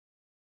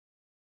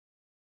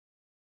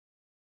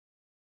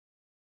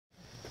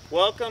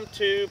Welcome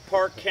to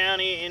Park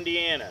County,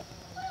 Indiana,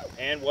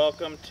 and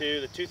welcome to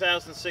the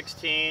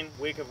 2016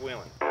 Week of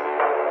Wheeling.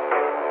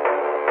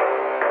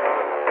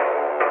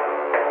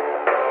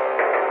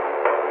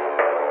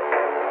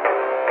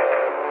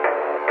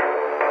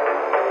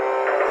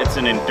 It's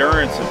an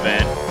endurance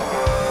event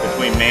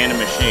between man and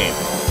machine.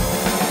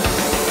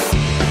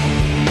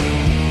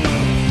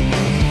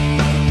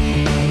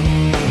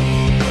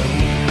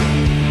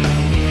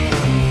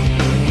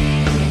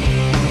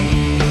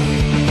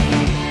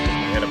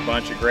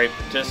 Bunch of great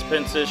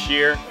participants this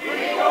year.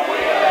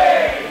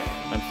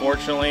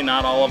 Unfortunately,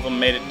 not all of them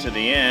made it to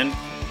the end,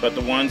 but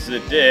the ones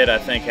that did, I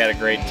think, had a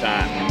great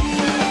time.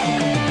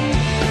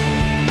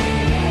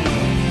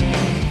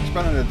 It's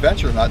been an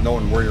adventure not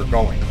knowing where you're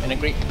going. And a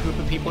great group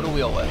of people to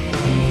wheel with.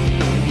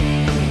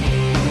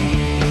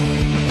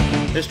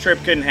 This trip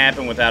couldn't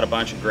happen without a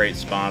bunch of great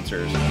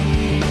sponsors.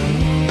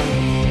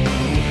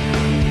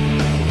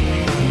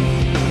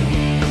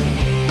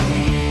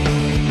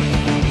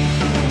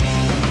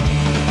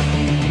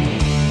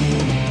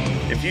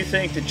 If you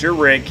think that your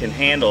rig can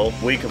handle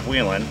Week of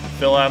Wheeling,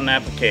 fill out an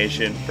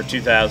application for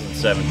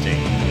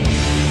 2017.